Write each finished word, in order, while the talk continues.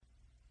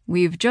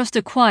"We've just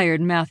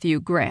acquired Matthew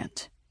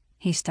Grant,"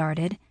 he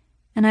started,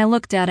 and I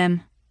looked at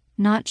him,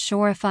 not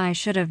sure if I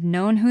should have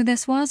known who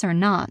this was or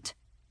not.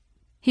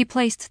 He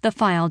placed the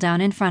file down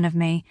in front of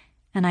me,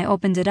 and I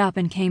opened it up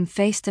and came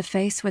face to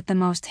face with the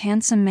most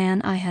handsome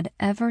man I had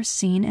ever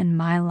seen in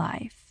my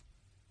life.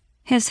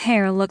 His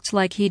hair looked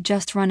like he'd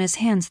just run his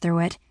hands through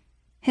it.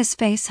 His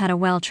face had a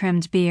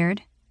well-trimmed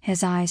beard,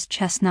 his eyes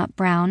chestnut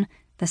brown,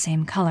 the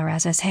same color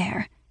as his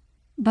hair.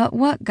 But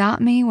what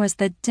got me was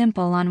the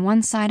dimple on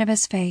one side of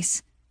his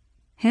face.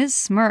 His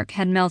smirk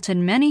had melted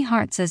many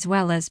hearts as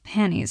well as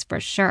panties for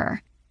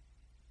sure.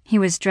 He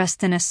was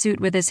dressed in a suit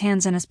with his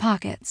hands in his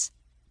pockets.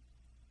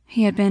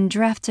 He had been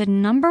drafted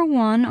number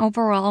 1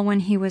 overall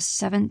when he was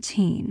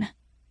 17.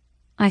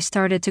 I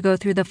started to go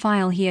through the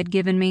file he had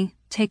given me,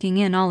 taking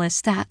in all his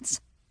stats.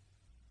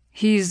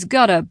 "He's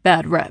got a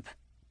bad rep,"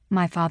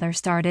 my father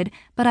started,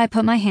 but I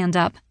put my hand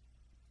up.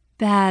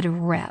 Bad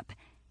rep.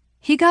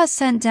 He got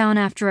sent down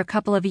after a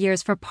couple of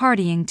years for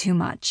partying too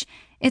much.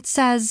 It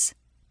says,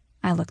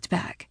 I looked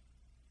back,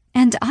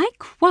 and I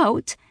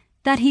quote,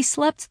 that he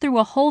slept through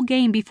a whole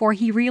game before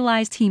he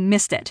realized he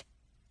missed it.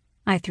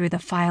 I threw the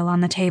file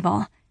on the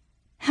table.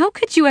 How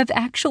could you have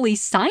actually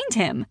signed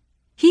him?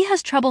 He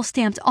has trouble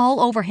stamped all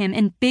over him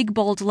in big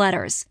bold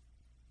letters.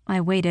 I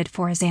waited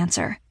for his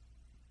answer.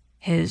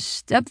 "His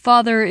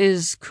stepfather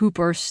is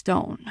Cooper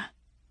Stone."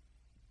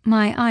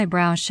 My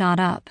eyebrows shot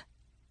up.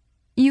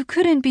 You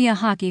couldn't be a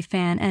hockey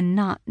fan and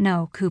not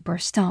know Cooper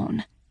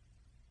Stone.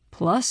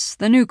 "Plus,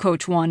 the new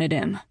coach wanted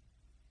him."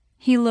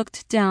 He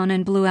looked down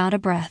and blew out a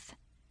breath.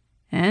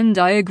 "And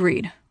I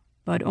agreed,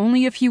 but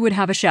only if he would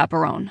have a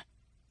chaperone."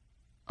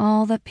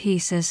 All the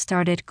pieces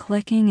started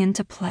clicking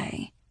into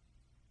play.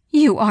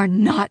 You are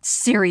not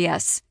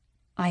serious,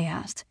 I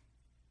asked.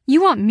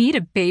 You want me to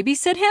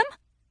babysit him?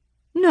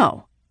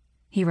 "No,"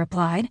 he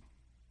replied.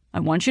 "I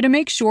want you to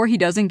make sure he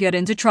doesn't get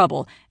into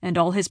trouble, and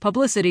all his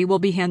publicity will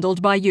be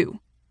handled by you.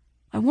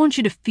 I want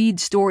you to feed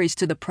stories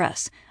to the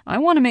press. I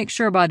want to make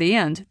sure by the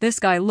end this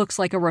guy looks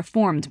like a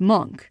reformed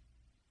monk."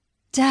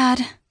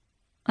 Dad,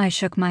 I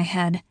shook my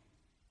head.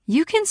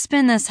 You can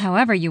spin this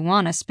however you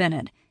want to spin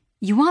it.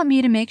 You want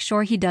me to make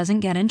sure he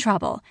doesn't get in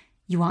trouble.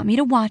 You want me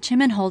to watch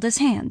him and hold his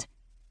hand.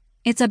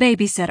 It's a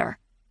babysitter.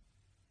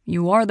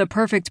 "You are the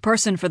perfect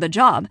person for the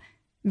job.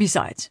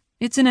 Besides,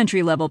 it's an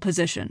entry-level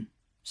position,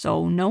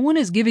 so no one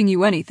is giving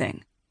you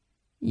anything.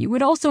 You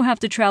would also have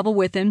to travel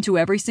with him to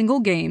every single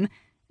game,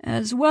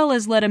 as well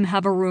as let him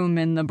have a room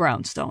in the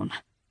brownstone."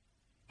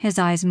 His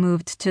eyes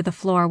moved to the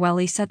floor while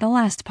he said the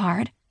last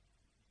part.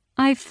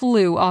 I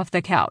flew off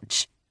the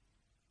couch.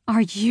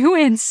 Are you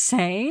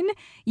insane?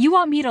 You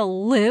want me to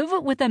live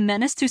with a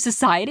menace to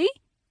society?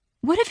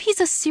 What if he's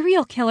a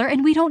serial killer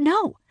and we don't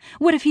know?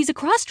 What if he's a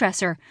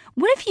crossdresser?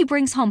 What if he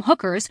brings home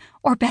hookers,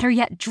 or better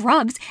yet,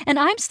 drugs, and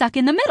I'm stuck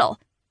in the middle?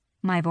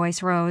 My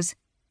voice rose.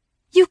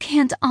 You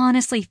can't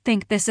honestly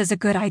think this is a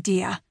good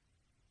idea.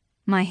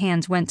 My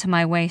hands went to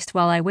my waist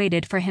while I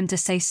waited for him to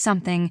say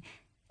something,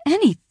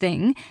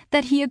 anything,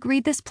 that he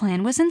agreed this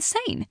plan was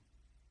insane.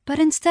 But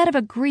instead of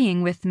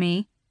agreeing with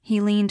me, he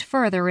leaned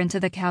further into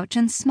the couch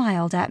and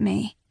smiled at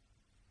me.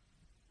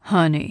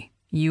 "Honey,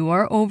 you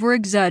are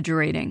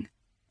over-exaggerating.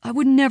 I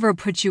would never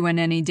put you in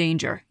any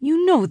danger.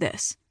 You know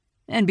this.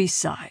 And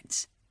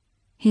besides,"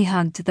 he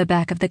hugged the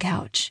back of the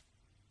couch,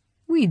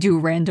 "we do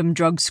random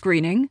drug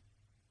screening."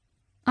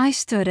 I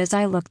stood as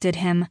I looked at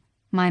him,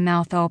 my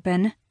mouth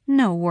open,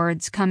 no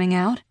words coming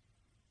out.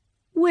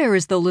 "Where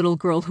is the little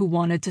girl who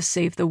wanted to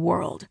save the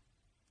world?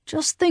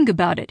 Just think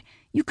about it.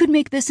 You could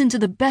make this into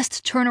the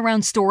best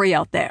turnaround story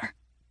out there."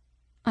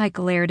 I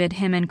glared at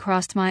him and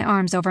crossed my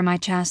arms over my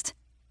chest.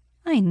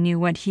 I knew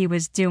what he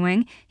was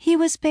doing. He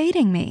was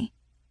baiting me.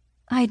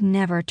 I'd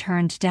never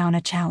turned down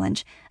a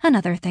challenge,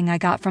 another thing I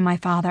got from my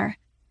father.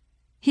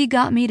 He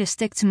got me to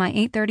stick to my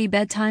 8:30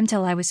 bedtime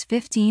till I was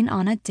 15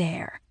 on a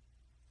dare.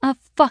 A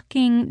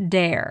fucking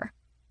dare.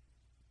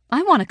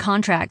 I want a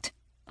contract,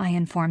 I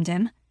informed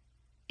him.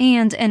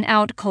 And an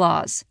out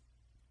clause.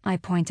 I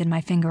pointed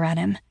my finger at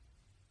him.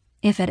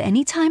 If at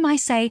any time I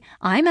say,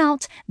 I'm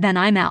out, then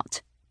I'm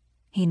out.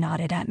 He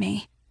nodded at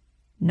me.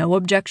 "No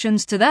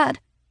objections to that."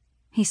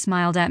 He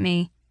smiled at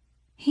me.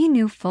 He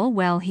knew full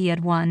well he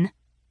had won.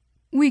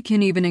 "We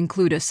can even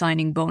include a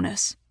signing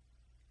bonus."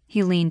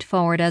 He leaned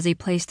forward as he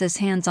placed his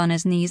hands on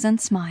his knees and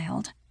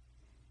smiled.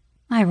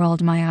 I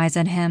rolled my eyes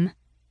at him,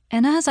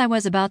 and as I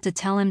was about to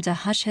tell him to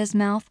hush his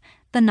mouth,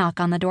 the knock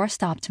on the door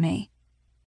stopped me.